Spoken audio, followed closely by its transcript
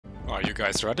Are you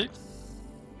guys ready?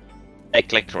 I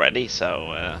clicked ready,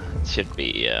 so it should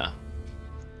be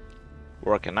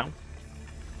working now.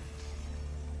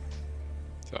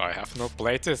 So I have not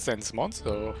played this since months,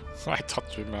 so I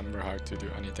don't remember how to do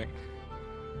anything.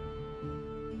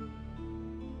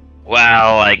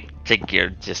 Well, I think you're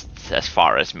just as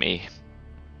far as me.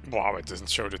 Wow, it doesn't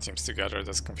show the teams together,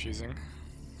 that's confusing.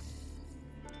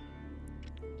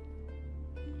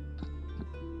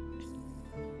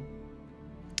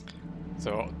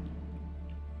 So,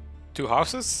 2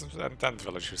 houses and 10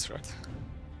 villages, right?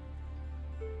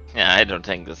 Yeah, I don't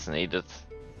think that's needed.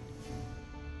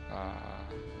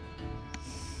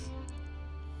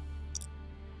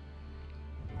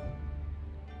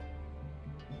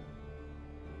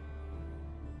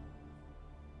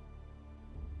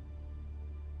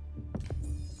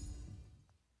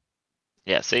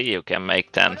 Yeah, see, you can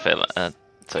make 10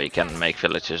 so you can make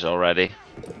villages already.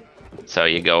 So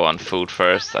you go on food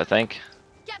first, I think.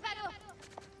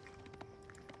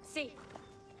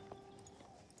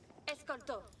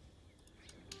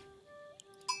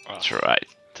 Try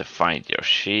to find your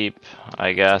sheep,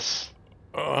 I guess.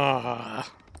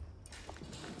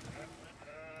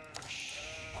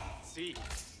 Sì.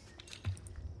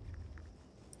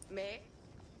 Me?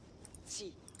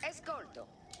 Sì. Ascolto.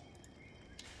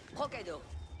 Procedo.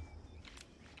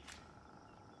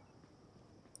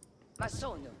 Ma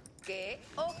sono che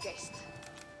ho chiesto.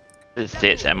 Is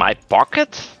this in my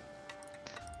pocket?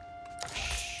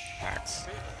 Hacks.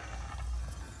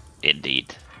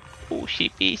 Indeed. Oh,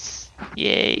 sheepies.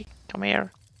 Yay. Come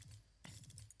here.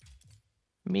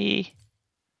 Me.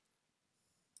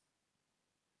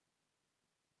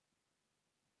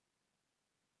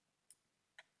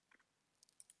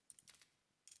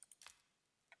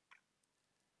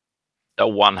 The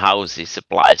one house he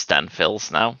supplies 10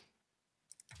 fills now.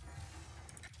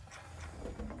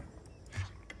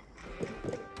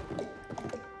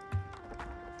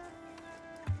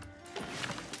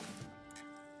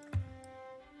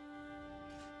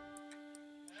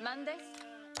 Mandes?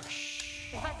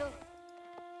 Vado.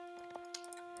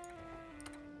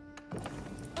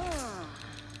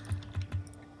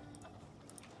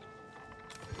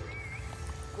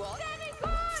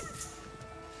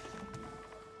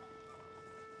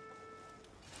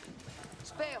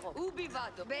 Spero. Ubi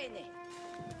vado, bene.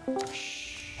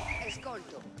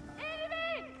 Ascolto.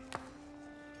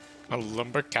 A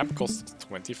lumber camp costs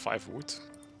 25 wood.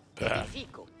 Bad.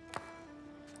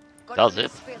 Does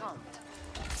it?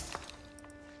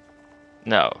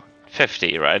 No.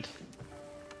 50, right?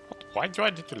 Why do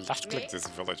I need to left click this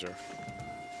villager?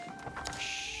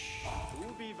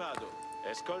 Ubi vado.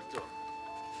 Ascolto.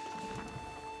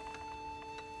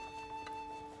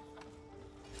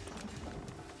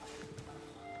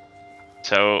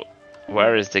 So,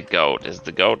 where is the goat? Is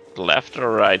the goat left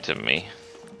or right of me?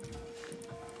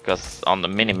 Because on the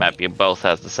minimap you both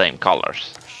have the same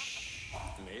colors.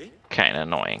 Kinda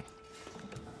annoying.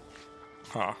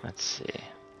 Huh. Let's see.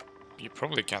 You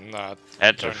probably can turn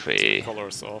Entropy. 2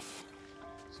 colors off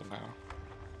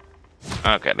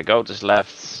somehow. Okay, the goat is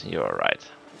left, you're right.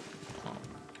 Oh,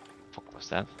 fuck was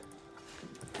that?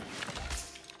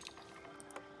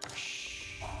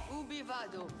 Ubi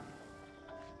vado.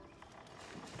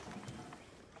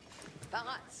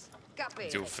 Parats. Capere.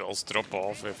 Do fills drop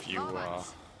off if you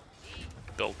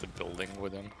build the building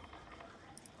with them?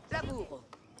 Laburo.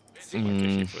 Like if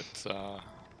you put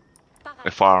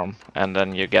A farm, and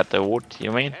then you get the wood,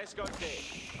 you mean?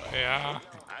 yeah,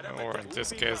 or in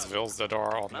this case, vills that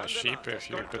are on the sheep if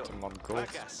you put them on gold.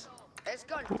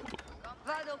 Ascolto.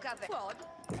 Vado capere.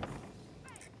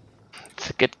 It's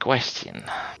a good question.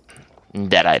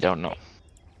 That I don't know.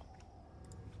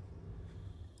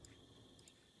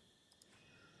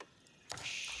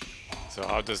 So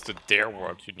how does the dare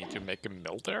work? You need to make a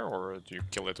mill there, or do you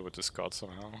kill it with the scud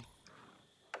somehow?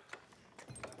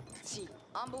 Sì.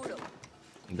 Ambulo.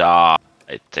 Nah,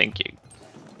 I think you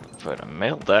put a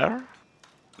mill there.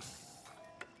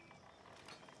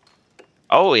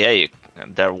 Oh yeah,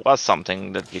 there was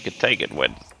something that you could take it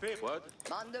with. What?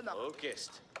 Mandement. Okay.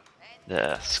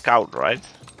 The scout, right?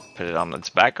 Put it on its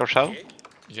back or so?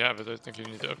 Yeah, but I think you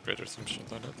need to upgrade or some shit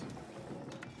on it.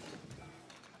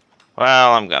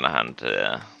 Well, I'm gonna hunt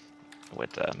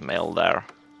with a mill there.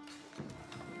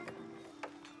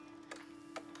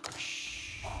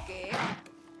 Che?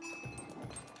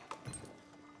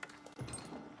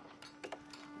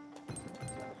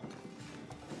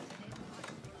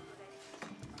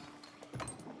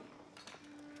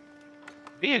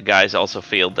 Do you guys also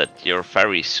feel that you're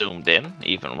very zoomed in,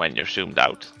 even when you're zoomed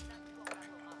out?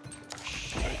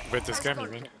 With this game, you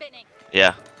mean?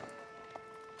 Yeah.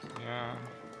 Yeah.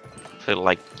 feel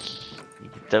like you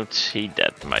don't see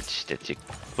that much. That you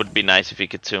would be nice if you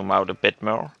could zoom out a bit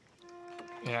more.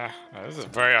 Yeah, this is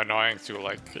very annoying to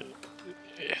like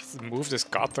move this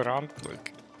cart around.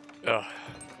 Like, ugh.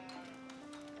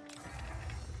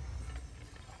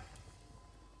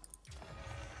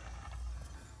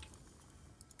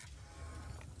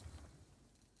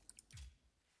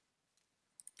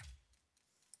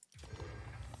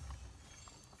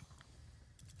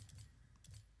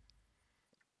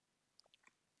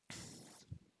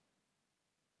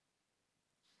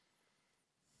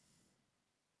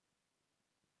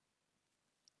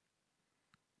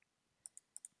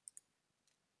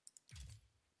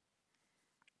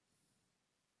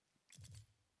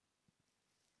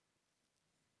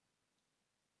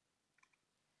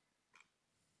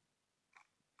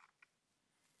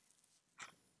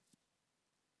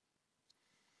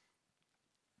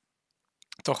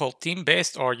 Toggle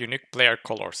team-based or unique player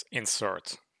colors.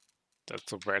 Insert.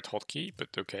 That's a weird hotkey, but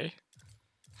okay.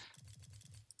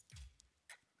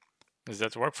 Does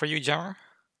that work for you, Jammer?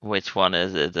 Which one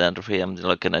is it, Entropy? I'm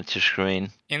looking at your screen.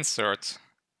 Insert.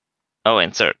 Oh,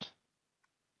 insert.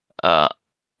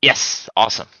 Yes,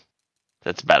 awesome.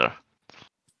 That's better.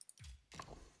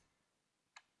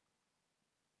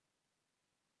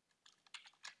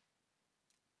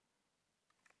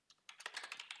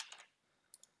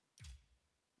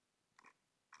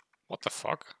 What the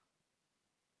fuck?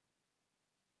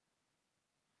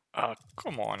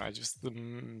 Come on, I just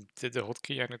did the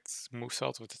hotkey and it moves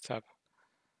out with the tab.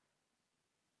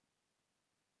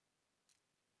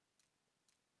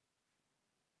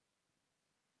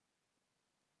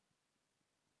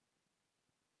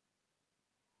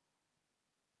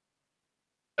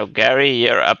 So Gary,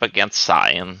 you're up against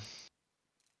Cyan.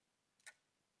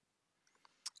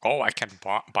 Oh, I can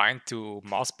bind to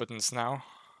mouse buttons now.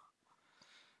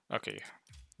 Okay,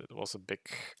 that was a big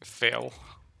fail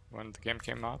when the game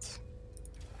came out.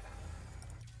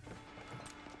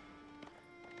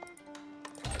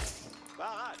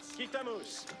 Barats,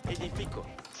 quitamos. Edifico.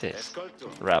 This Escolto.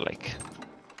 relic.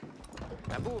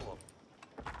 Laburo.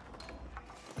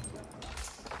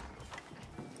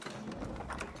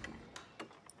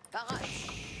 Parats.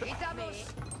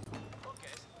 Itamos.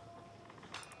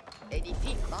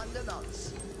 Edifique.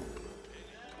 Mandements.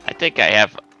 I think I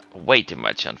have way too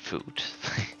much on food.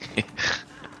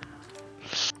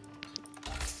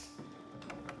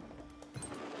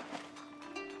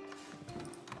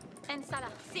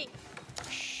 Ensala, si.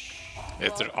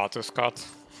 It's an auto scout.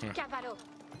 Cavallo.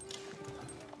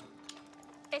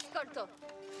 Escolto.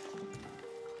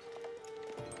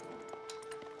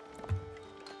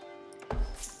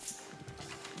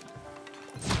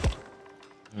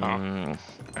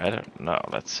 I don't know.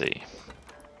 Let's see.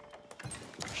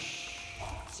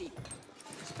 Si.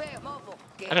 Spare movo.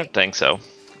 I don't think so.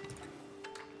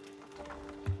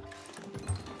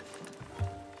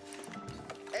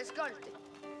 Escolte.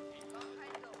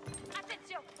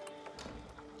 Attention.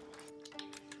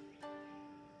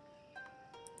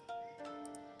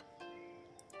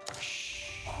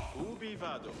 Ubi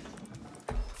vado.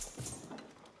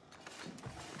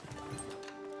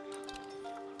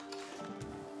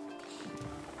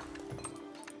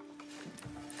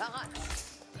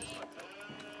 Parats.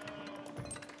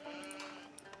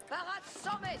 Parats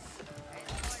sommes.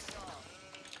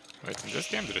 Wait, in this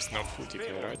game there is no food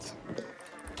DK, right?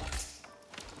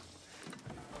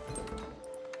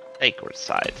 Sacred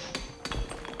side.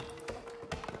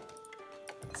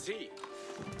 Si.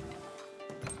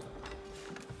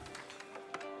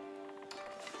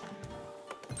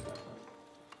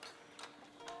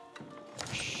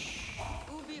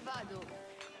 Ubi vado.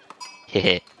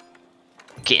 Hehe.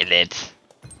 Kill it.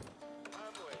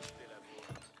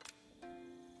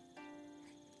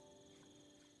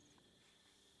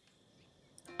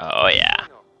 Oh yeah.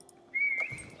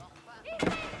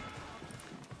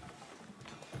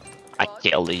 I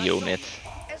killed the unit.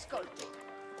 Escolte.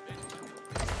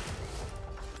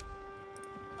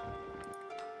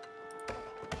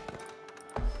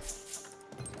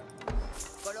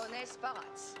 Colonnes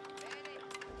Parats.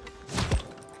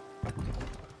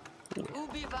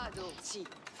 Ubi vado. Si.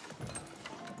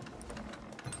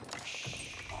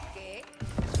 Che?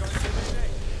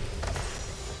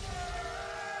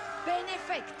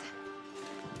 Benefect.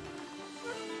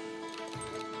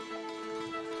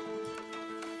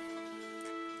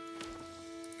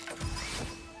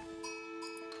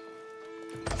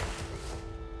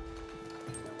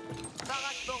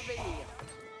 Parats pour venir.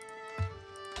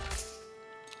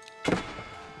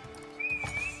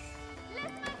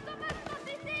 Laisse-moi sauver mon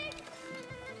zizi.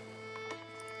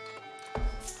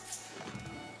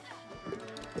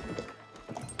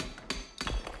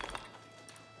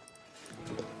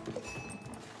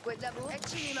 la bourre e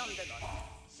ci rimandano.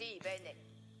 Sì, bene.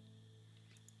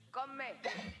 Con me.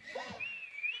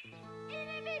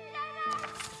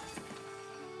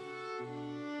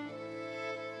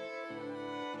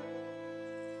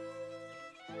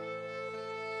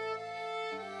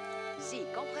 Sì,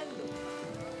 comprendo.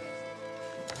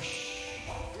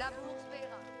 La bourse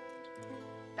verra.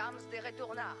 Dams de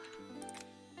retornar.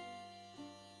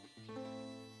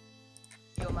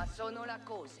 Io ma sono la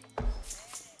cose.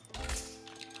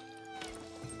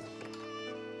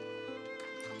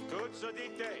 Tutti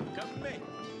udite, comme me.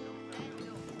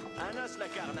 Anas la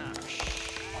carnage.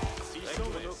 Si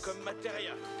sono comme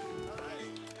materia.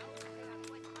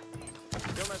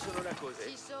 Io ma sono la cose.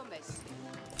 Si sommes.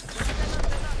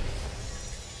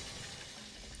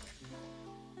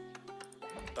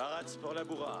 Parats pour la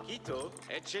bourra. Quito,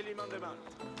 et chez les mandements.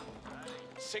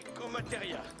 Secco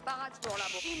materia. Parats pour la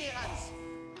bourre. Inerans.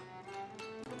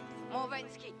 Mon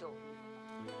venskito.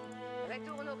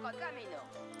 Retorno con camino.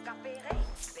 Capere?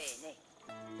 Bene.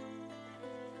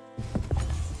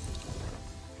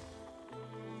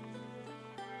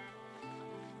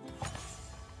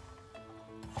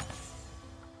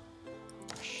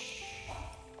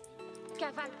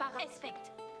 Caval par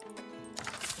expect.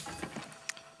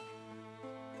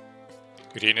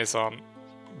 Green is on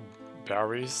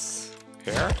Barry's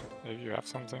hair. Maybe you have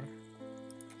something.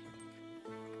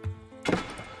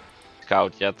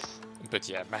 Scout yet. But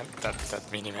yeah, man, that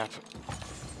minimap.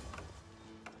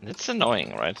 It's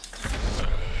annoying, right?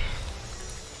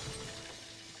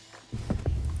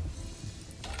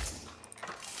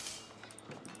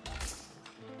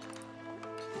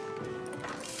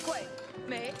 Quoi?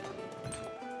 Mais?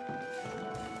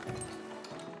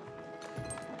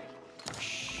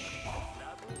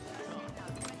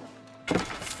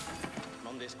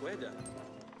 Mande squad.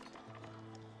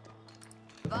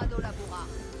 Vado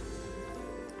laburare.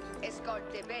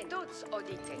 Escolte ben. Tuts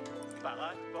odite.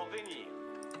 Parat pour venir.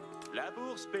 La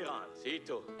bourse Perrin.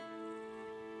 Sito.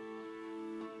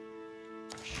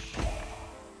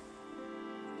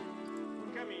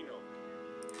 Camino.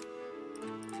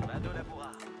 Vado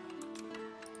laburare.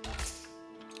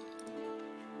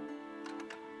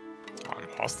 I'm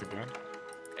host again.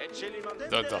 Et chez les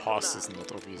mandements. The host is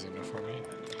not obvious enough for me.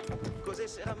 Cos'è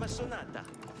sarà massonata?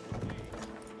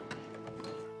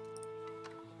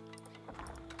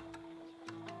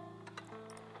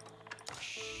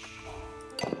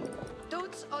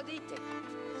 Tuts odite.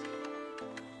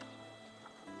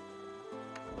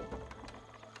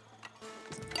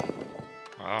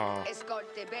 Oh,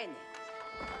 Escolte bene.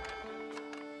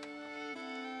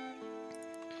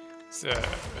 so,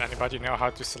 anybody know how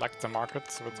to select the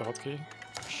market with the hotkey?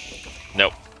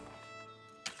 Nope.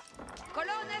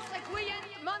 Colones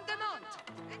requiem mandement.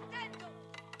 Intendo.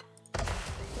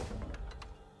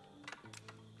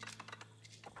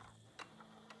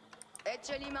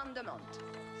 Ecce li mandement.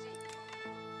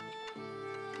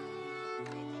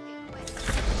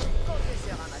 Cose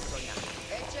sarà massona.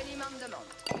 Ecce li mandement.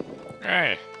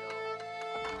 Hey,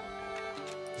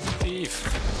 thief!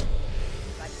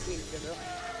 Facile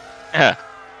demeurer. Yeah.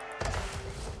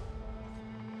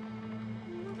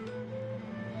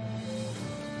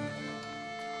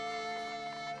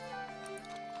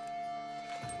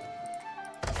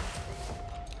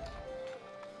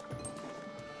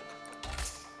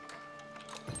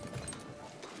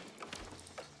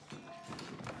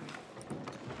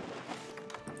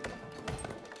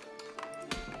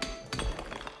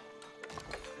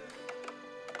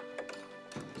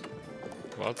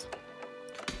 What?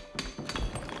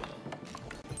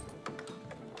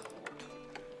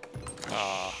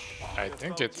 I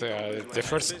think it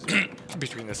differs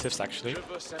between the civs actually,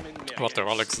 what the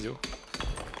relics do.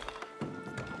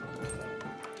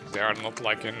 They are not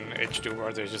like in H2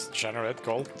 where they just generate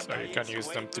gold, so you can use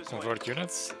them to convert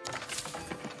units.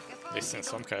 At least in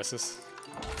some cases.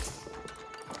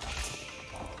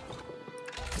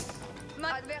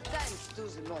 Ma advertance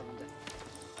tout le monde.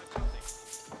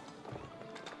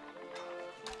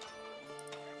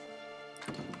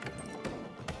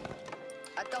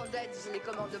 Attendez les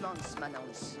commandements,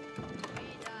 Manance.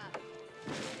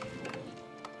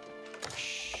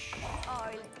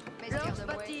 Oil, messieurs de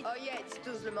moi. Oyez,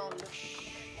 tout le monde.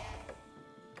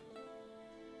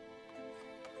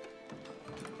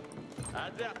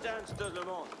 Advertance tout le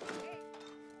monde.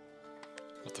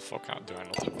 What the fuck do I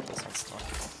not have this one start?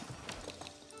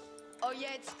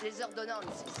 Oyez, les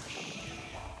ordonnances.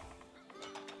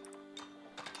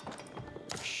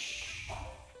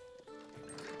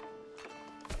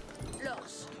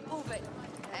 Lors, ouvert.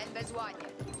 En besogne.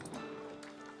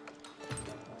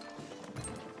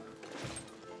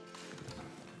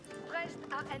 Preste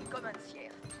à en commencier.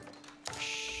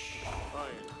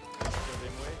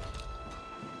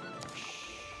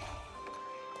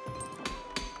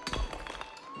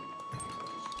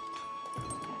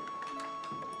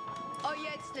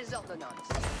 Oyez les ordonnances.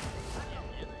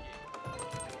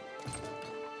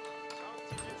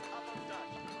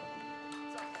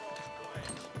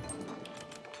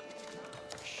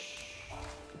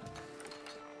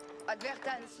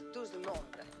 Advertance, tout le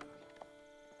monde.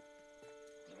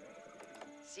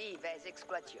 Si, vais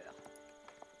exploiteur.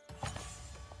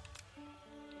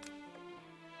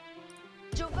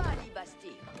 Giovanni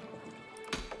Bastir.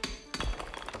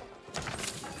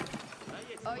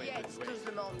 Oyez tout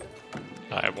le monde.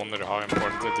 I wonder how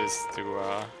important it is to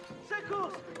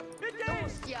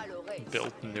Doncia l'oreille.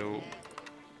 build new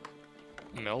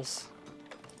mills.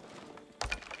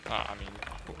 I mean,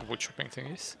 wood chopping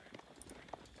thingies.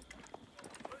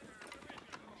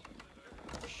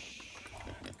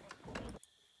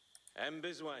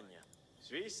 Besogne.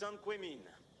 Suis sans Quémine.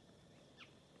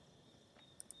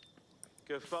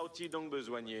 Que faut-il donc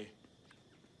besoigner?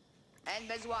 En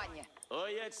besoigne.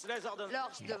 Oyez les ordonnances.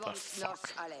 Lors devant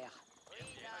fuck? nos à l'air.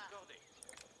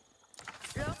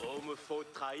 Oh, me faut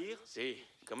trahir? Si,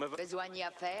 comme vous... Besoigne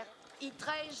à faire. Y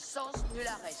treize sens nul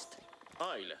arrest.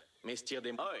 Oil, mestir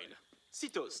des... Oil. Si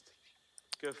toast.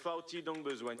 Que faut-il donc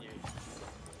besoigner?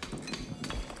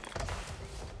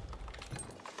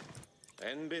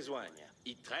 En besogne.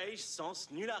 Y treize sens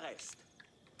nul arrest.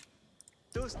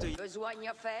 Toast. Besoigne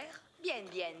à faire. Bien,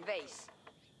 bien, veis.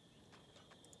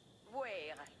 Voir.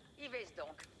 Y veis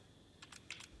donc.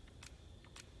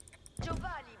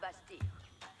 Giovanni Bastir.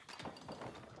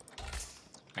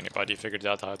 Anybody figured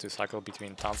out how to cycle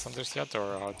between town centers yet,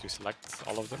 or how to select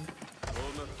all of them?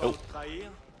 Oh, me faut trahir?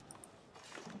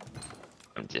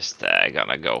 I'm just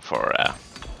gonna go for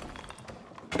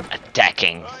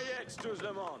attacking. Oyez tout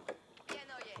le monde. Bien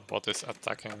oyez. What is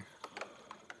attacking?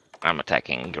 I'm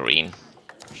attacking green.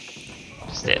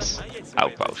 What's this? Oyez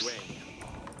Outpost.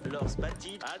 besogne. Lors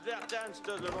bâtis. Advertance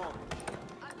tout le monde.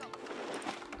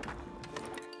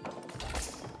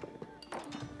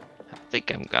 I think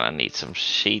I'm gonna need some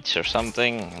sheets or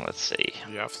something. Let's see.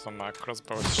 You have some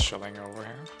crossbows chilling over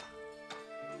here.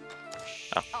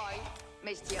 Oi,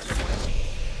 mestir de moi.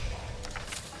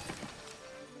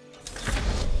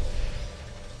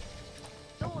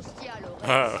 Doncia l'oreille.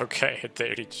 Oh, okay,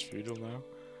 they reach feudal now.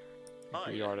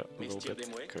 We are a little Mestir bit des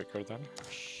mouets. quicker then.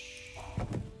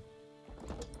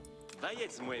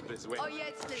 Vayez-moi besoin.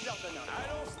 Oyez les ordonnances.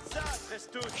 Allons, ça,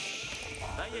 reste tous.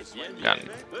 Vayez-moi.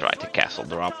 Gonna try to castle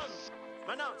drop.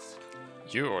 Manance.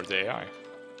 You or the AI?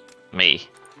 Me.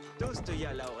 Toast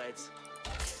ya Laurets.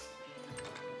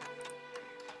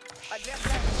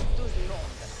 Advertance, tout le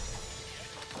monde.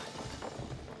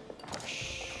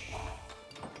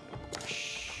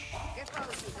 Que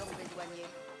faut-il donc besoigner?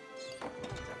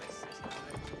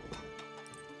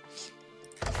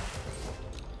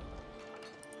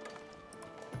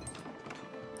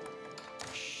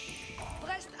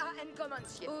 Preste à un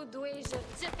commencier. Où dois-je?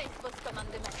 Je fais votre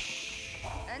commandement.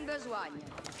 Un besoigne.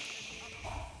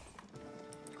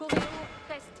 Courez-vous,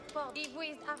 reste fort. Y vous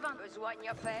avant. Besoigne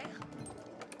à faire.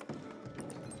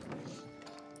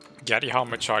 Gary, how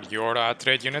much are your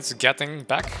trade units getting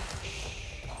back?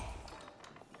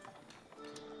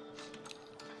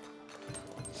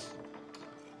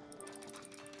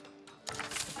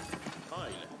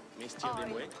 Oil. Mestir des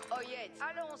mouets. Oyez.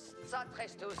 Allons, ça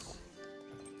reste tous.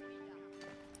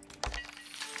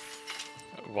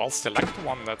 Well, select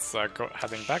one that's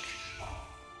heading back.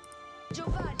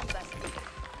 Giovanni Bastir.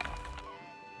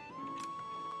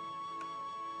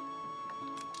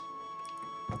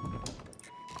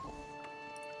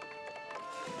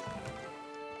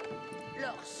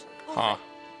 Lors. Huh.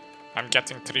 I'm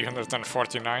getting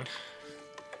 349.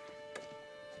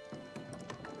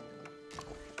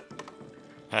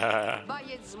 I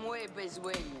Vayez-moi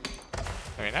besoigne.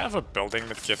 mean, I have a building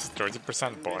that gives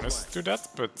 30% bonus to that,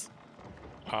 but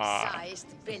Ça est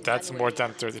bien that's more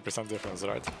manuel. than 30% difference,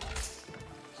 right?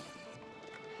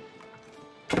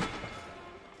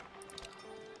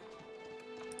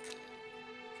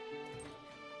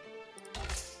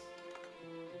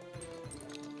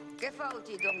 Que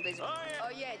faut-il donc besoin?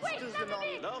 Oyez, tous le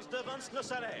monde. Lors devance nos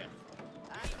salaires.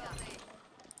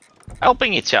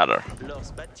 Helping each other.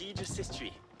 Lors bâtis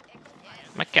s'essuie.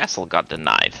 My castle got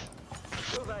denied.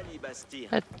 Giovanni Bastir.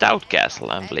 A doubt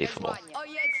castle, unbelievable.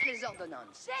 Oyez les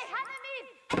ordonnances.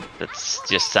 Let's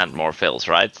just send more fills,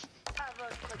 right?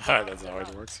 That's how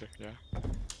it works, yeah.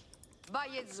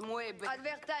 Vayez-moi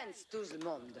advertance, tout le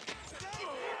monde.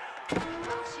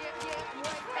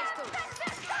 Chériez-moi presto.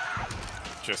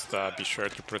 Just be sure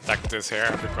to protect this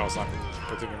here because I'm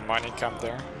putting a mining camp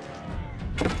there.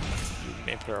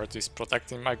 main priority is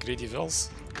protecting my greedy vills,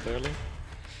 clearly.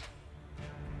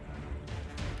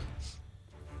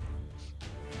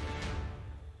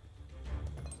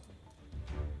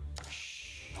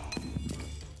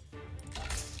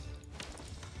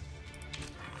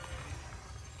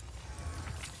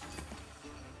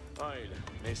 Oil,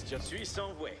 Nestia suis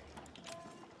sans voix.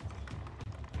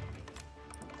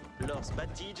 Los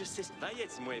batiges, c'est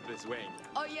Vayets moi besoin.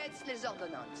 Oyez les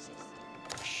ordonnances.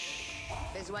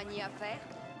 Besoin y à faire?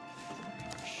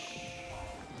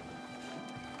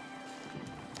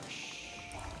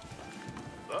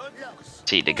 Lors.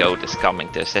 See, the goat is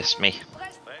coming to assist me.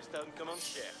 Reste à une commande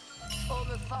chère. Oh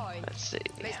me foy. Let's see.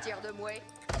 Vestiaire de mouet.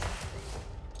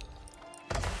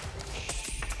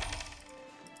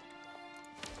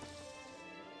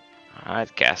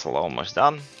 Alright, castle almost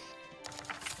done.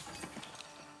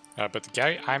 But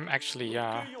Gary, I'm actually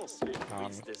Cueillons les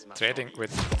fruits des trading marchandises.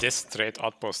 with this trade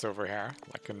outpost over here,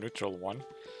 like a neutral one.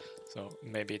 So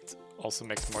maybe it also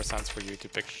makes more sense for you to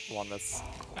pick one that's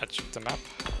edge of the map.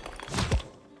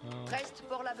 Reste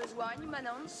pour la besogne,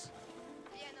 Manance.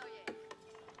 Bien oyez.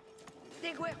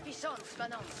 Des guerres puissantes,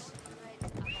 Manance.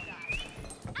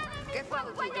 Que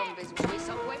parles-tu donc besoin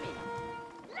sans poémie?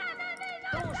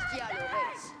 Ton stia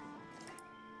l'oreille.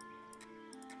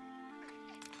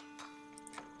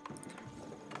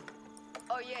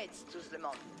 Oyez tous le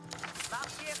monde.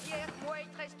 Marchier hier, moi et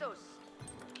Trestos.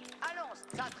 Allons,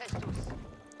 ça Trestos.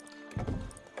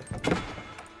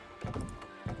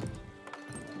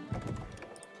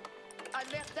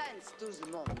 Advertance tous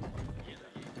le monde.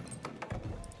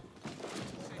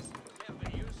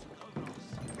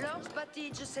 Lors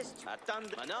batige s'estu.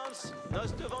 Attendre, Manance,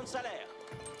 nos devant salaire.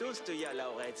 Tous te y a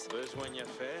Lauretz. Besoin à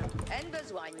faire. En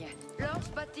besogne. Lors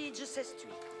batige s'estu.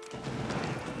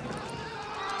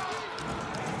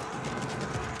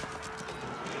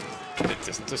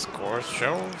 Did the score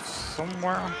show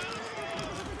somewhere?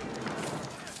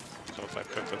 So if I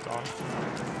put it on.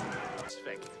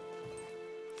 Respect.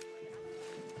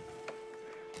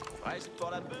 Reste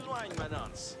pour la besogne,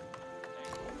 Manance.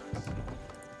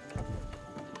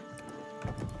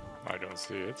 I don't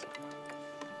see it.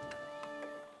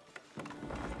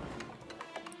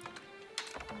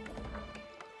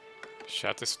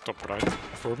 Chat is top right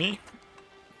for me.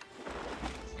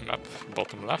 Map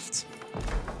bottom left.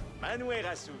 Manuel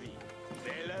assouvi.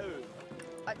 Belle à eux.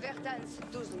 Advertance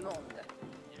tous le monde.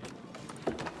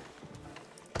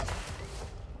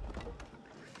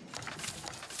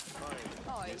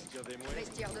 Oi. Vestiaire des mouettes.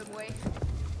 Vestiaire de mouet.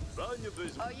 Bonne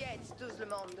besoin. Oyez tous le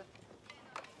monde.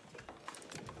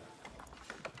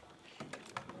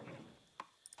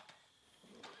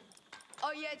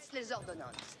 Oyez les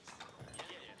ordonnances.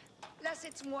 Là,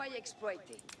 c'est moi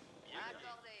exploité.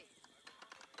 Accordé.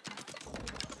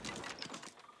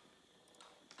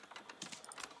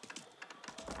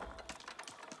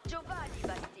 Giovanni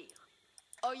Bastir.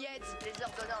 Oyez les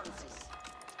ordonnances.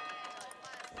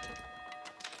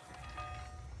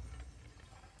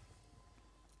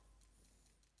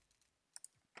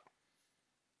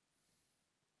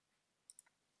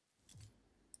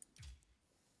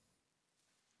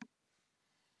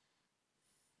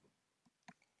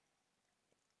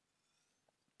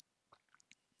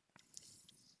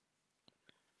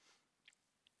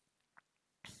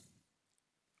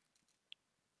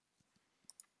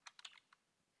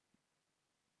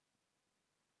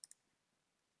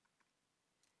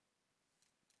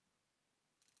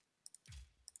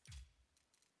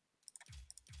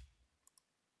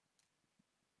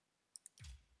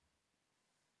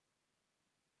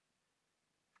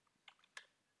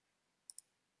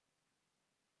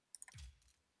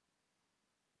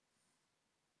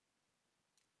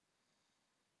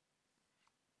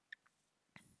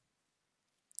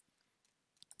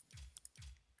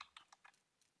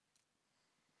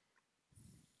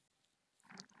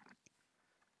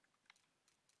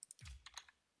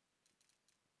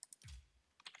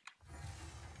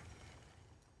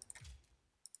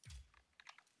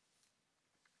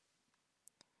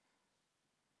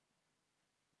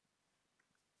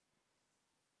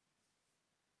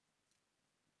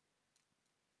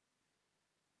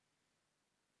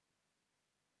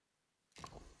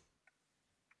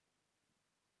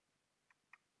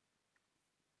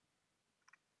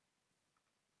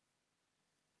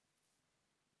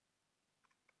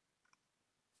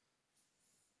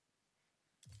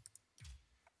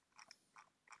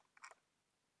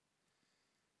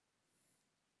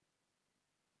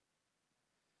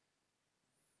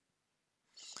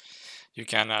 You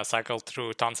can cycle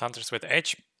through town centers with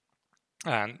H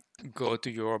and go to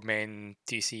your main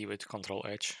TC with Control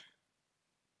H.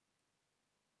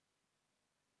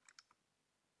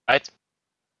 Right.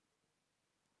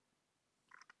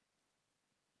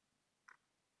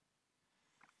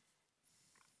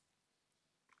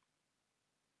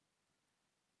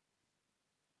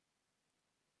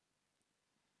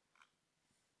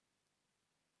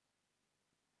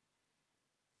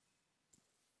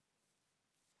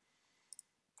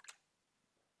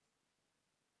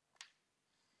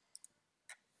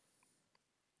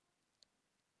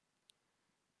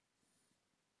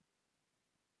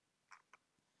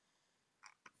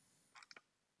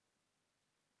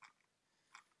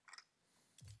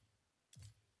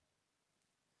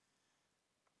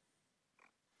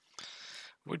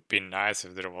 be nice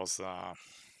if there was a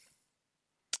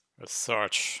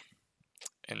search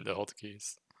in the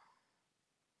hotkeys.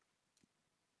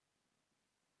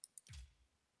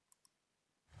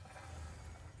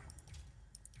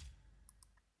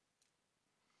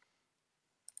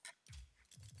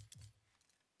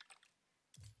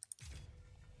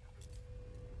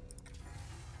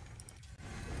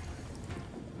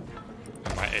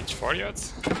 Am I H4 yet?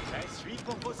 Suis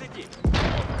pour vos ailiers.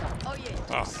 Oye,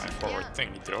 Oh, my forward bien. thing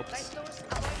dropped. Prestos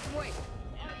avec moi.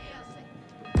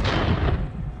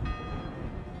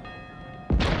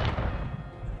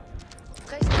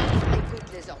 Prestos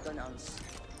écoute les ordonnances.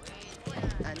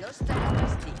 Un hostile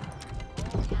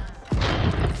plastique.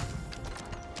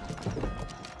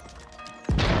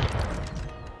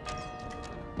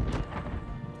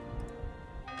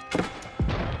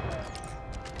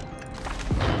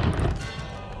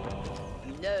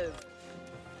 Une œuvre.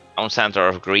 Town center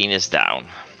of green is down.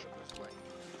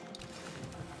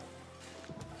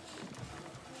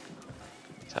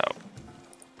 So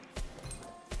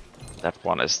that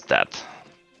one is dead.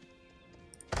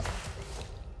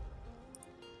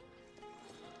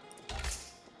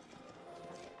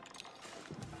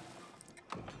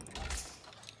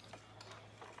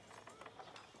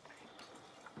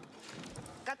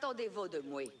 Qu'attendez-vous de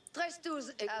moi?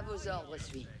 13-12 et à vos ordres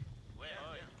suis.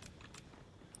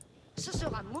 Ce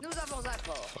sera mou. Nous avons un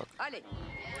port. Allez.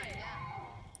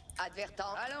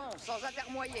 Advertant. Allons, sans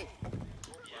intermoyer.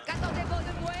 Qu'attendez-vous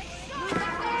de moi? Nous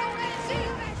attendons les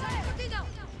îles du continent.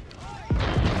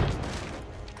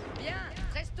 Bien,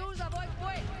 13-12 à votre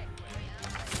moi.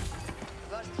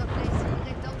 Votre plaisir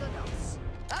est ordonnance.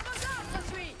 À vos ordres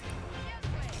suis.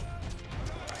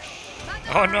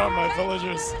 Oh no, my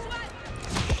villagers!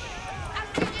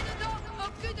 Assignez-nous donc au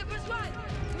cul de besoin.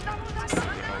 Nous avons un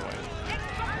port.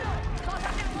 Exportons, sans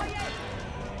intermoyer.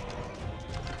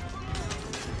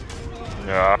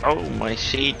 No, my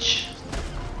siege.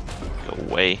 Go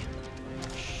away.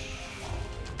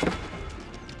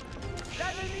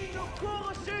 L'ennemi nous court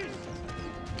au sud.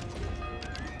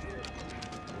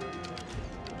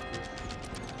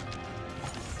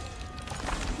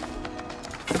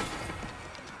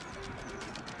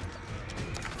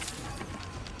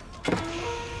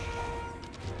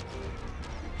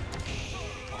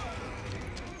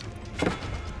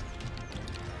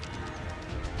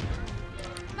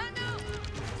 Maintenant,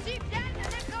 si viennent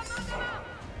les commandements.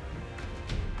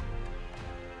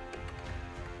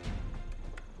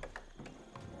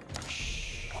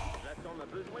 J'attends ma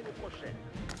besoin des prochaines.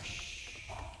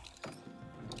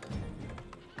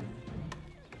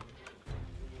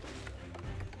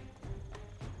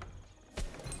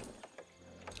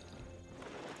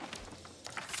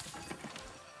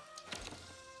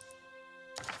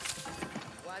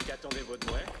 Qu'attendez-vous de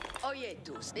moi? Oyez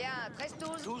tous. Bien,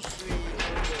 13-12. Tous suis.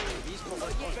 Vise pour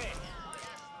votre Oyez. projet.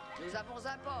 Nous avons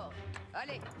un port.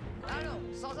 Allez, allons,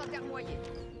 sans intermoyer.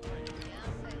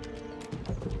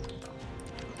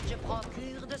 Je prends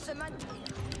cure de ce maintenir.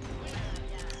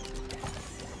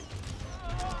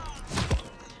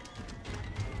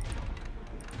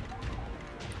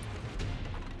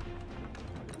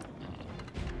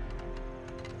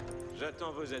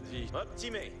 J'attends vos avis.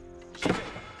 Optimé. J'y vais.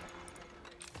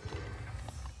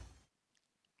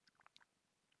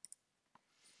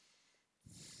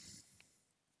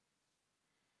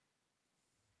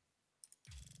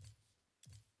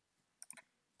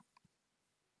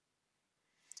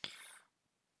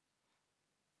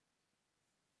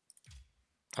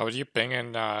 How would you ping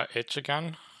in H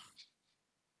again?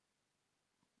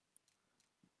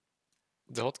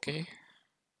 The hotkey?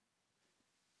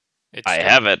 I H2?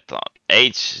 have it on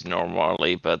H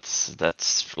normally, but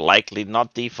that's likely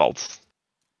not default.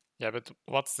 Yeah, but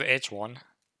what's the H1?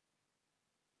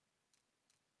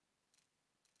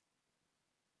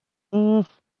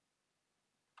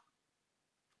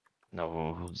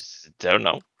 No, don't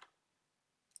know.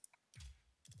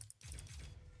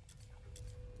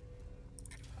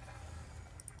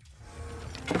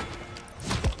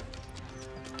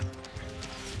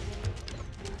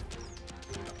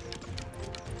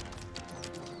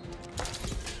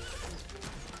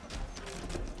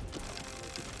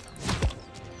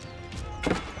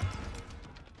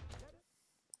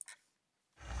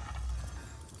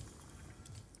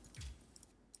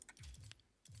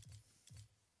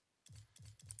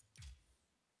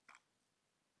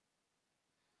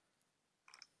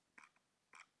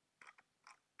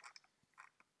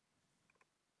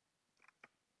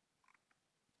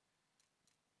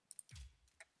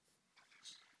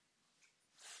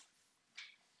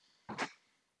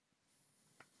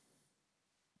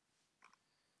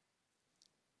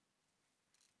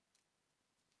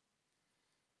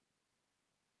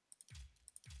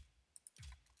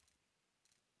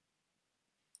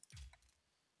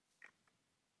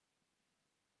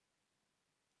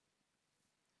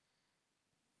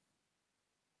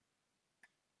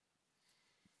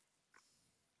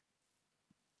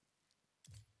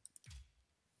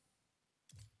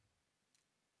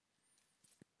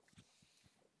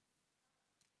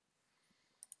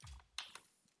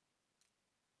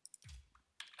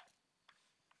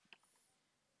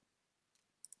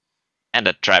 And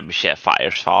the trebuchet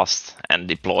fires fast and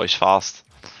deploys fast.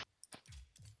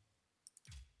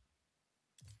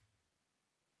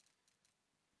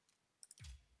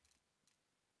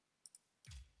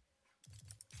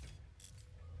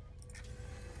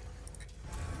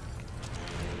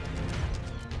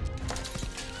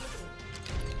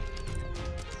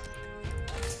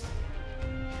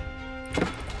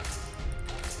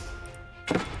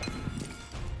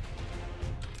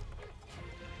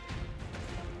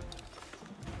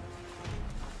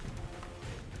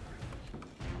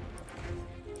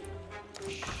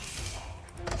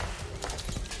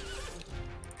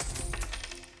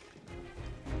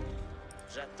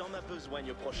 J'attends ma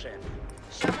besogne prochaine.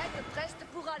 Charrette preste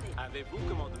pour aller. Avez-vous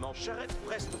commandement? Charrette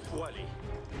preste pour aller.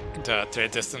 The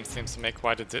trade distance seems to make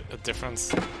quite a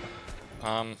difference.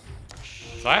 So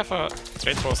I have a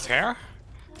trade post here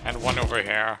and one over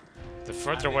here. The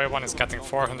further away one is getting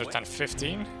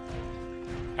 415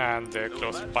 and the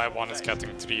closer by one is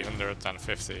getting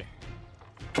 350.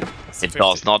 It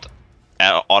does not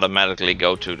automatically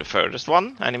go to the furthest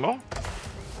one anymore.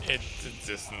 It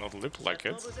does not look like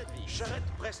it. Charrette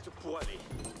preste pour aller.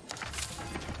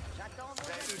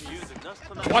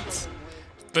 What?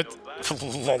 But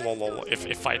lol,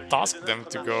 if I task them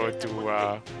to go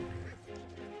to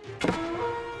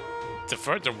the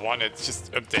further one, it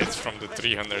just updates from the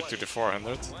 300 to the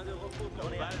 400.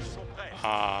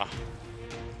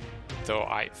 Though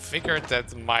I figured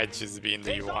that might just be in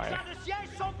the UI.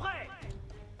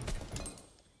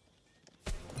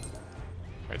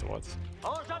 Wait, what?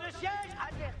 Engin de siège,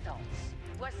 advertance.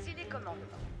 Voici les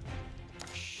commandements.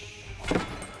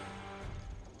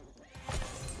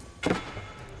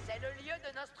 C'est le lieu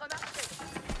de notre marché.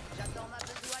 J'attends ma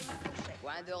besogne prochaine.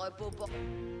 Point de repos pour...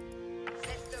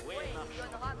 Cette bouée nous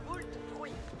donnera moult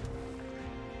fruits.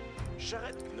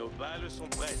 Charrette, nos balles sont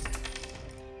prêtes.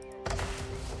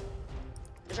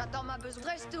 J'attends ma besogne.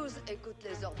 Reste tous, écoute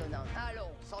les ordonnances.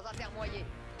 Allons, sans atermoyer.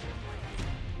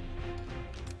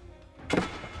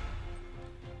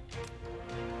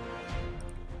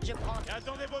 Je prends...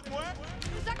 Attendez-vous de moi?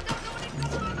 Nous attendons les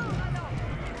commandements, madame.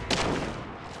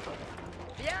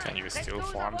 Bien, Can you reste steal tous à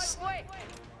farms? votre fouet.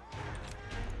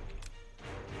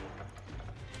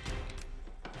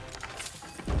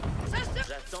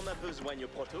 J'attends ma besogne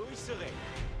proto, y serai.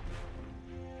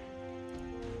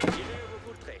 Tirez ou vous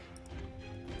coulterez.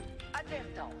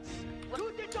 Advertance.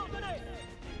 Tout est ordonné.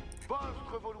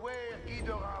 Votre vouloir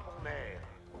guidera mon air.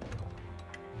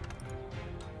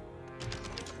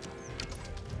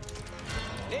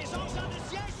 Les engins de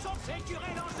siège sont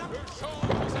sécurés l'engin. Le champ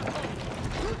nous attend.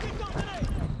 Tout est ordonné.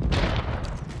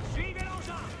 Suivez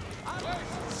l'engin. Après,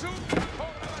 soupe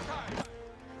pour la bataille.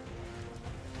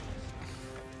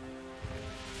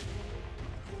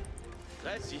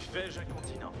 Reste, il fait un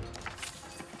continent.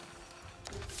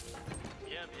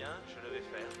 Bien, bien, je le vais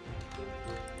faire.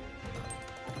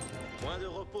 Point de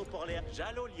repos pour les...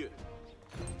 J'allais au lieu.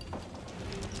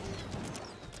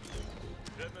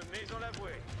 Je me mets en la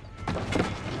bouée.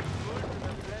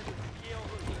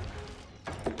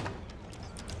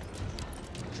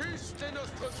 Juste est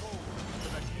notre trou.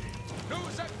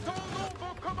 Nous attendons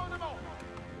vos commandements.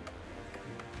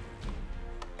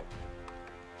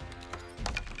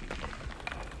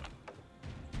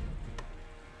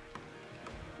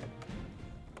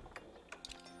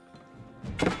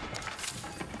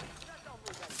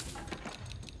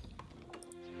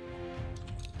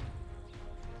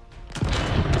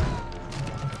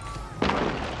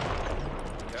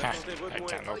 I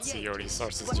cannot see your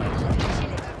resources.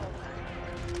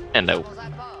 And no, Dans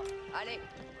un port. Allez.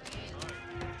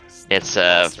 it's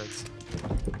Bastards.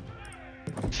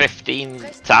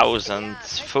 15,000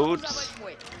 food,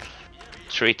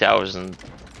 3,000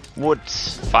 wood,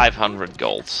 500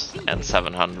 gold, and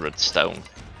 700 stone.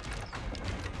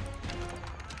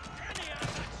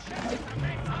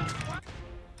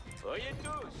 Voyez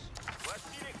tous,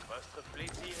 voici les... Votre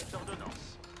plaisir est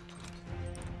ordonnance.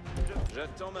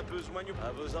 J'attends ma besogne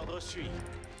à vos ordres suis.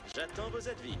 J'attends vos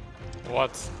avis.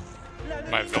 What?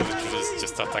 My villager is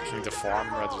just attacking the farm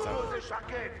rather than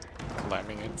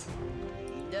climbing it.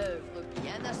 Une œuvre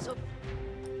bien assommée.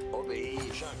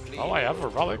 Obéis, j'incline. Oh, I have a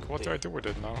relic. What do I do with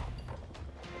it now?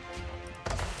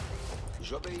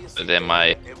 J'obéis. Then my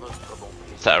Et votre bon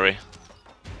plaisir. Sorry.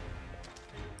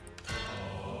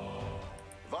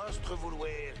 Votre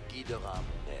vouloir guidera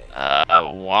mon air.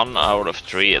 1 out of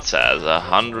 3 it says,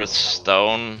 100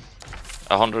 stone,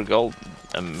 100 gold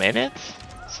a minute?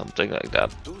 Something like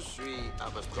that. Tout suit à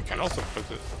votre You can also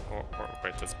put it... Or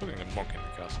wait, let's put in a monk in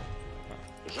the castle.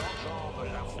 J'enjambe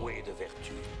la vouée de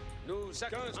vertu. Nous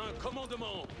accueillons un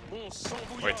commandement. Mon sang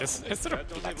bouillant. Wait, is there a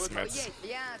blacksmith? Oyez,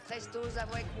 bien, Trestos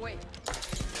avec moi.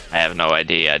 I have no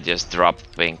idea. I just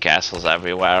dropping castles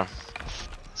everywhere.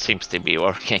 Seems to be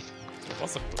working. There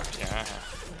was a... yeah.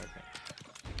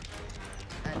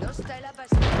 Un hostel à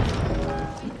Bastille.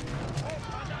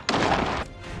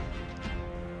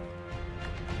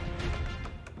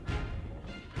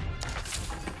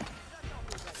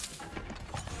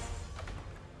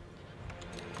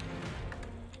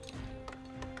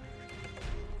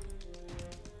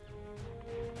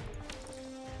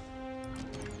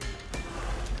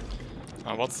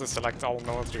 What's the select all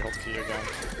military hotkey again?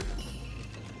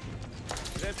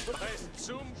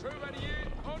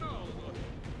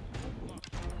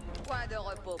 Point de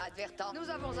repos. Advertant. Nous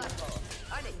avons un fort.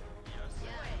 Allez.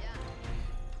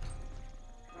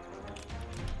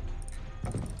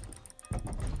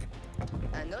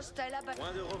 Un hostel à Bastille.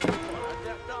 Point de repos pour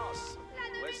l'advertance.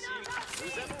 Voici,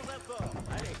 nous avons un fort.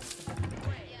 Allez.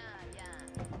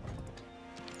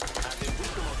 Avez-vous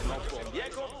commandement pour bien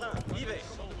contraint? Hiver.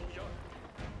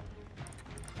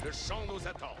 Le champ nous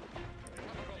attend.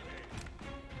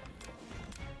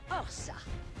 Or ça.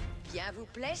 Bien vous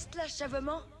plaise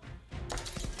l'achèvement?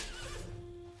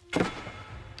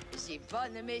 J'ai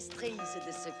bonne maîtrise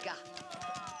de ce cas.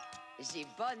 J'ai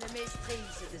bonne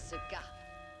maîtrise de ce cas.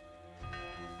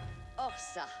 Or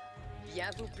ça.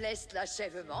 Bien vous plaise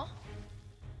l'achèvement?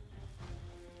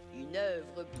 Une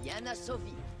œuvre bien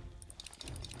assouvie.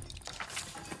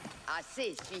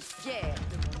 Assez suis fier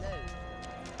de mon œuvre.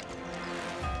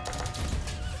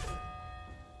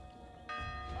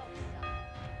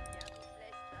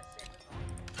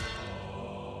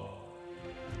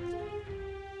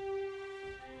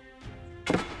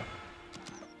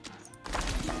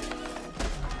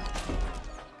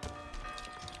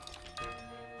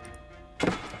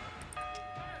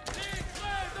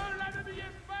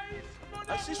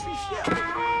 Assez suis fier de vous.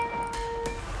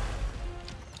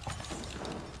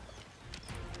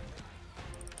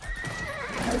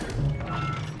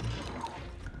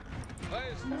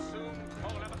 Reste sous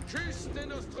pour la juste est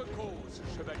notre cause,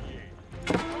 chevalier.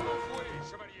 Envoyez,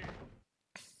 chevalier.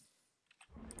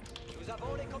 Nous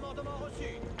avons les commandements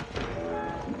reçus.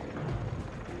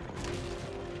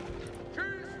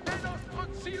 Juste est notre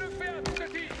si le fait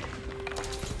ceci.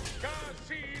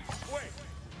 Qu'ainsi il souhaite.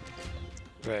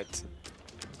 Wait.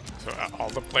 So all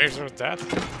the players are dead?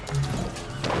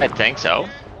 I think so.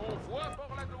 On voit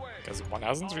pour la gloire. Because one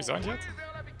hasn't resigned yet?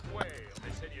 Vers la victoire,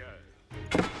 mes seigneurs.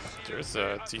 There's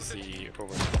a TC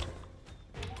over here.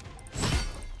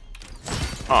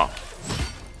 Oh.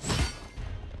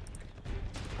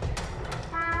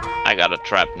 I got a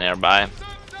trap nearby.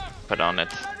 Put on it.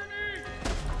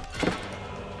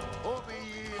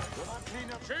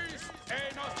 Juste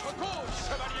est notre cause,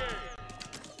 chevalier.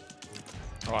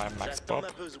 Oh, I'm Max J'attends Pop.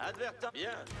 un peu. Advertant.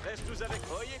 Bien, reste tous avec.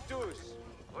 Voyez tous.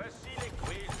 Voici les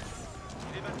quills.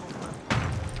 Les bâtons.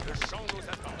 Le champ nous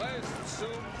attend. Reste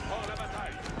sous pour la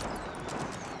bataille.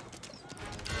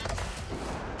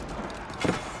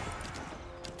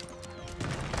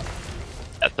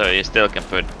 So you still can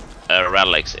put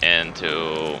relics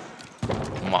into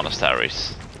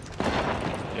monasteries.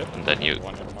 Yep. And then you...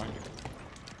 One in mind.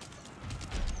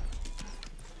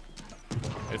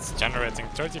 It's generating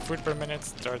 30 food per minute,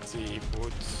 30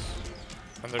 wood,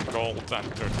 100 gold,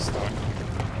 and 30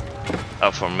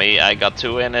 stone. For me, I got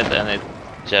 2 in it and it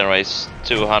generates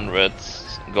 200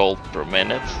 gold per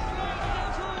minute.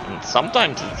 And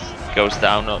sometimes it goes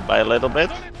down by a little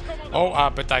bit. Oh,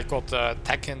 but I got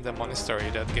tech in the monastery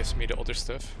that gives me the other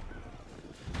stuff.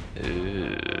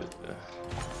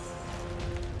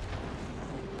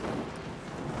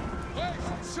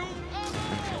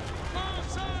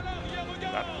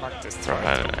 That mark is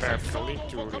trying to prepare fully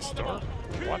to restore.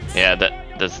 What? Yeah,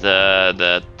 that's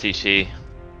the TC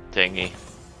thingy.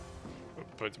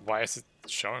 But why is it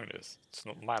showing this? It's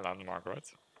not my landmark, right?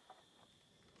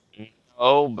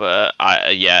 Oh, but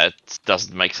yeah, it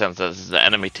doesn't make sense that it's the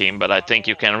enemy team, but I think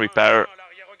you can repair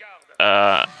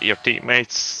your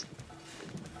teammates'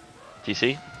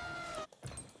 TC.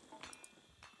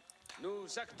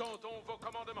 Nous attendons vos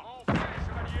commandements,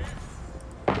 chevalier.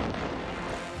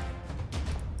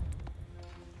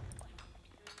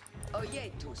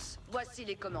 Oyez tous, voici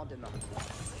les commandements.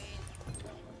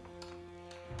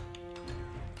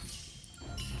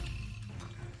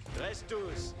 Reste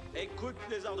tous. Écoute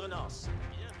les ordonnances.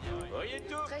 Voyez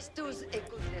tous. Trestos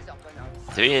écoute les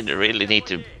ordonnances. Do you really need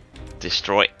to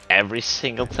destroy every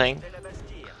single thing? La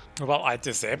Bastille. Well, I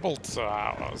disabled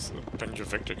a bunch of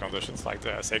victory conditions like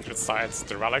the sacred sites,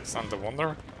 the relics, and the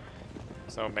wonder.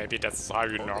 So maybe that's how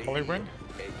you normally win.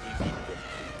 est divine.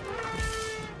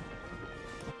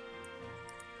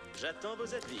 J'attends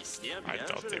vos avis. Bien, I bien,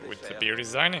 thought je they vais would faire. be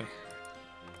resigning.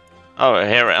 Oh,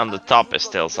 here on the top is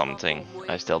still something.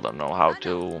 I still don't know how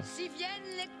to Si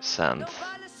viennent les... send. Nos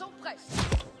balles sont prêtes.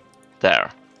 There.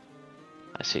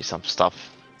 I see some stuff.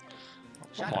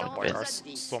 Come on, J'attends why vos are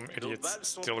avis. some Nos idiots balles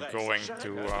sont still prêtes. going J'arrête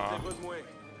to de compter vos moins.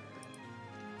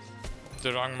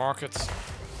 the wrong market?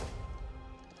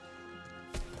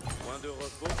 Point de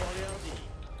repos pour les hardis.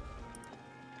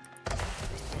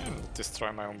 And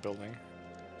destroy my own building.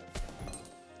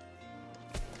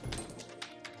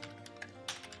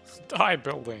 Die,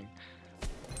 building!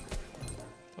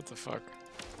 What the fuck?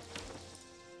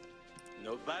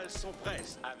 Nos balles sont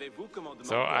prêtes. Avez-vous commandement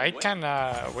So pour I moi?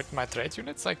 can, with my trade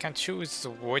units, I can choose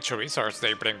which resource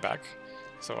they bring back.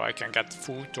 So I can get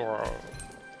food or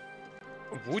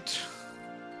wood.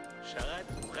 Charrette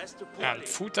reste pour And aller.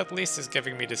 food at least is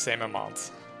giving me the same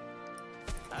amount.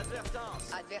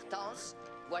 Advertence. Advertence,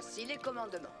 voici les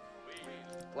commandements.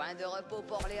 Point de repos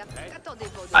pour les...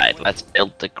 Attendez-vous de Alright, moi. let's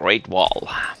build the Great Wall.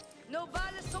 Nos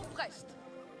balles sont prêtes.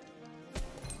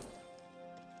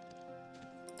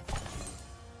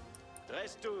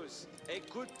 Reste tous.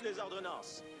 Écoute les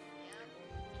ordonnances.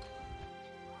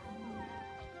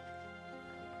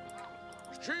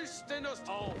 Juste et nostre.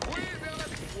 Envoyez vers la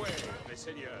victoire, mes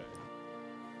seigneurs.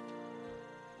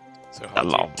 So A how do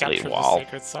you lovely capture the wall.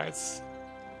 sacred sites?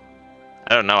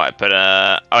 I don't know, I put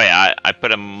a... Oh yeah, I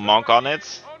put a monk on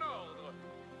it. En ordre.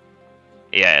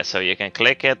 Yeah, so you can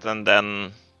click it and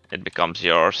then it becomes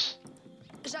yours.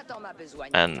 J'attends ma besogne.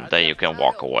 And then you can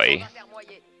walk Alors, away. on va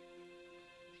vermoyer.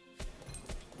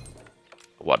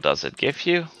 What does it give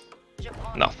you? Je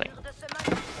prends Nothing. mesure de ce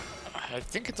match. I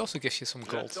think it also gives you some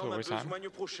gold J'attends ma over time. besogne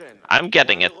prochaine. I'm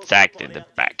getting Point de repos attacked pour in les the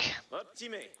hardis. back.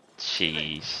 Optimé.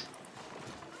 Jeez.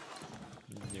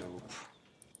 Nope.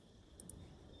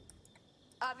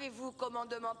 Avez-vous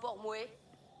commandement pour moi?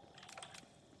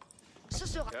 Ce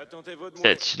sera... Attendez-vous de moi.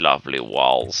 Such lovely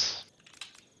walls.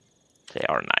 They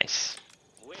are nice.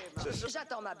 Oui, ma-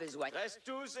 J'attends ma besogne. Reste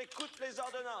tous. Écoute les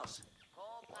ordonnances.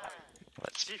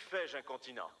 Let's Si fais-je un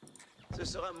continent. Ce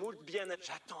sera moult bien.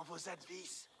 J'attends vos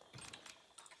advices.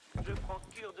 Je prends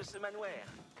cure de ce manoir.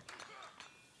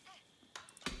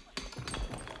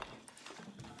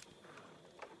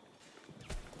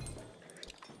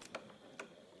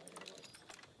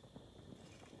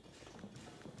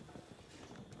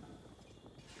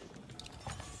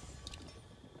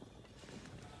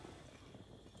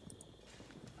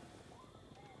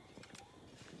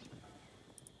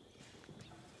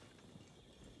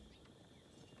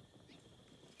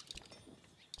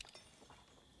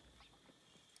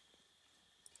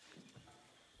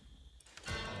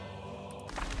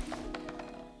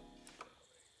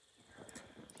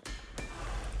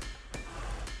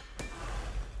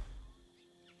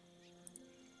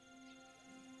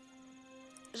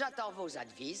 J'attends vos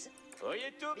advices.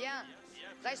 Voyez tout. Bien.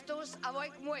 Reste tous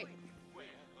avec moi.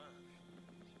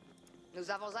 Nous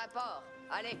avons un port.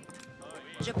 Allez.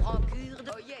 Je prends cure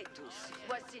de... Oyez tous.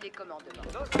 Voici les commandements.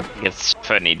 It's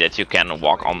funny that you can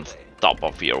walk on top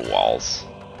of your walls.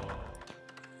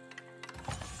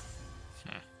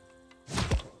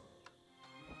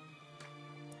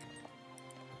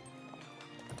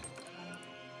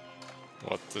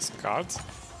 What, this card?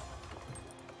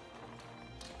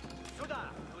 Soudain,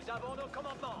 nous avons nos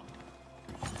commandements.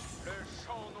 Le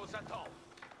champ nous attend.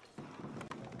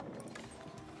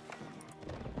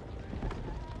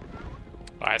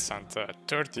 I sent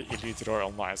 30 elite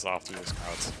royal knights after this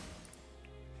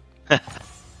card.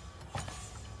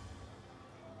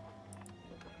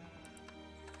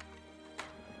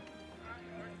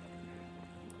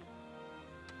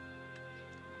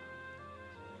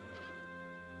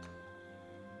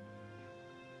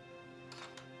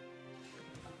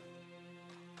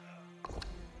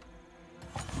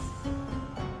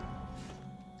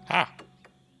 Ah,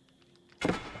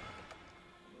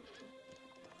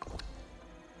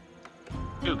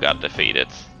 You got defeated.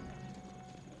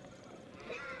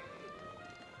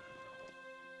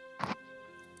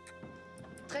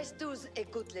 Reste tous.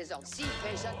 Écoute les ordres. Si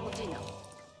fais-je un continent.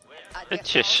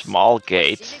 Such a Advertence, small voici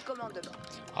gate les commandements.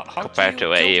 how compared do to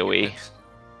you kill AoE. units?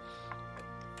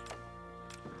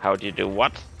 How do you do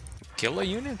what? Kill a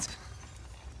unit?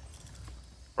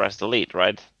 Press delete,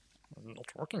 right? Not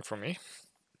working for me.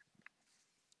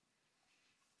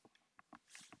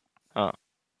 Oh.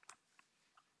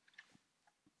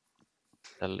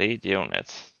 Delete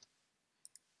units.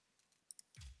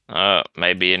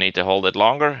 Maybe you need to hold it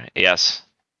longer? Yes.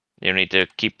 You need to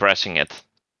keep pressing it.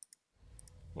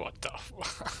 What the?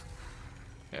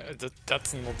 Yeah,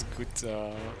 that's not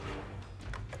good.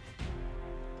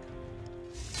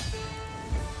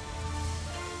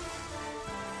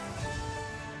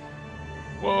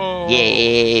 Whoa!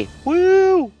 Yay!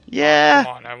 Woo! Yeah!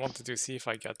 Come on, I wanted to see if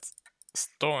I get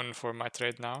stone for my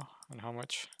trade now, and how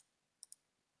much.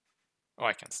 Oh,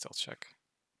 I can still check.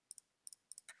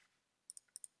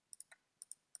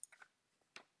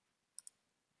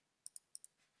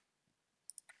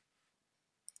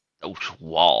 Those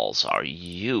walls are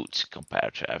huge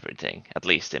compared to everything, at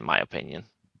least in my opinion.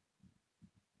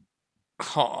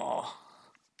 Oh.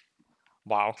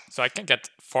 Wow, so I can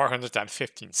get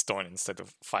 415 stone instead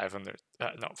of 500,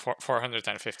 no,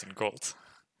 415 gold.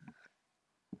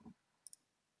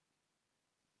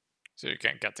 So you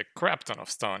can get a crap ton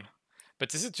of stone.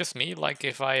 But is it just me? Like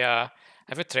if I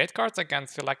have a trade card, I can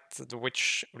select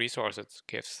which resource it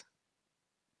gives.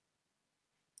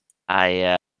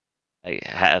 I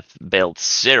have built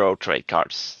 0 trade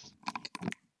cards.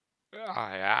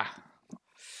 Ah, yeah.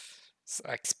 It's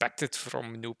expected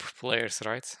from noob players,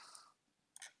 right?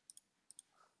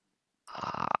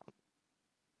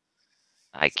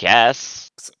 I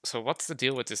guess. So what's the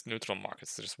deal with these neutral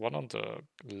markets? There's one on the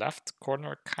left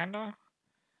corner, kinda.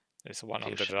 There's one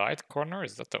on the right corner.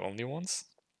 Is that the only ones?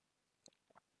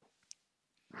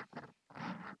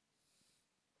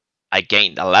 I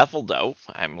gained a level though.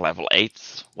 I'm level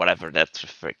 8, whatever that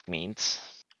frick means.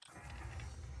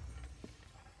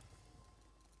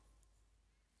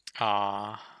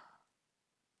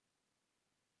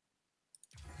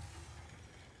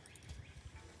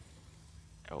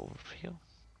 Overview.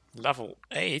 Level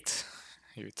 8?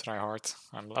 You try hard.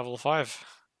 I'm level 5.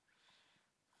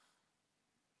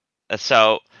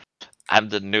 So, I'm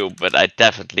the noob, but I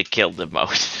definitely killed the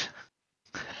most.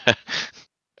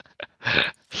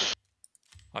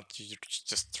 But you're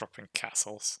just dropping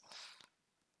castles.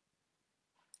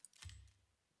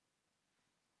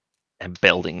 And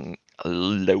building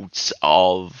loads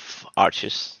of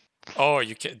arches. Oh,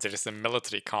 you can. There's a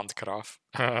military can't craft.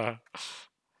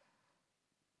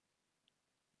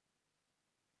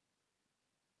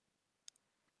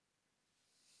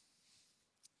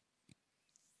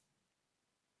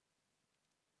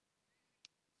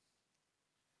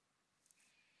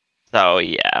 So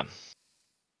yeah,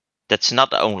 that's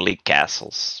not only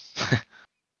castles.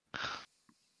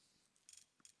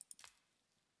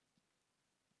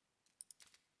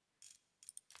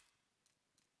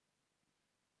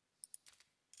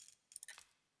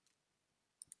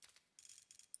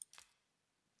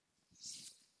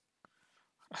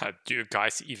 Do you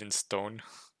guys even stone?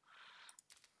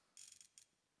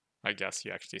 I guess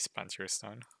you actually spent your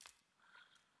stone.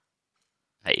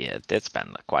 I did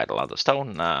spend quite a lot of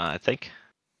stone, I think.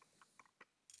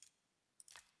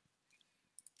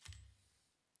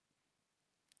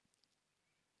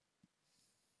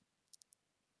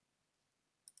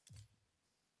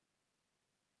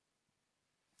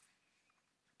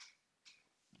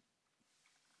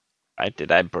 Right?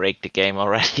 Did I break the game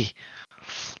already?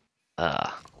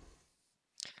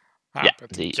 Yeah,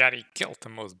 but Gary killed the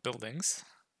most buildings.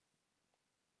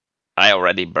 I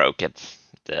already broke it.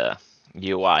 The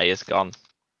UI is gone.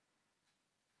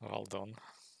 Well done.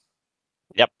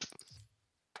 Yep.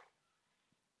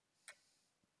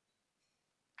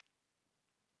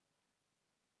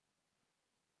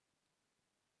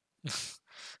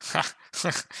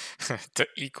 The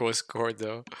eco score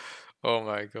though. Oh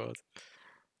my god.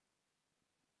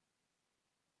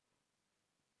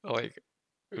 Like,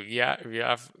 yeah, we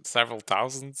have several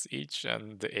thousands each,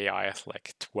 and the AI has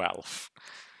like 12.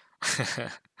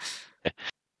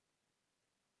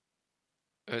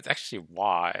 But actually,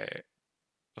 why?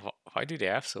 Why do they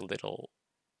have so little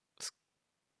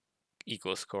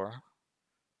eco score?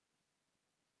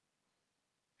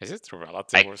 Is it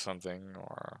relative or something,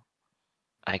 or?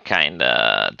 I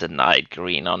kinda denied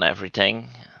green on everything.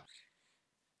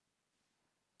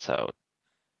 So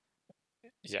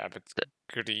Yeah, but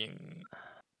green,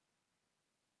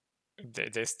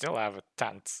 they still have a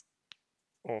tenth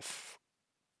of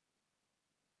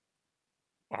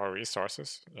our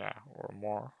resources, yeah, or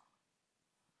more.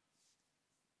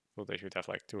 So they should have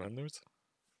like 200.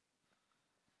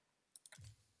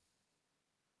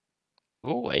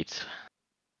 oh wait.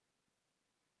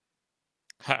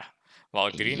 Well,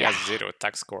 green has 0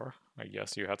 tech score. I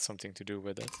guess you had something to do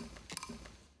with it.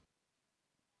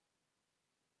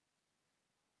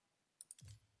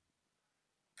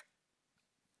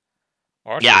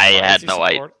 Our Yeah, I had no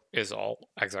idea. support is all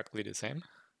exactly the same.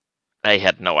 I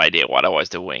had no idea what I was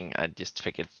doing. I just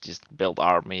figured just build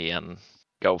army and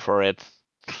go for it.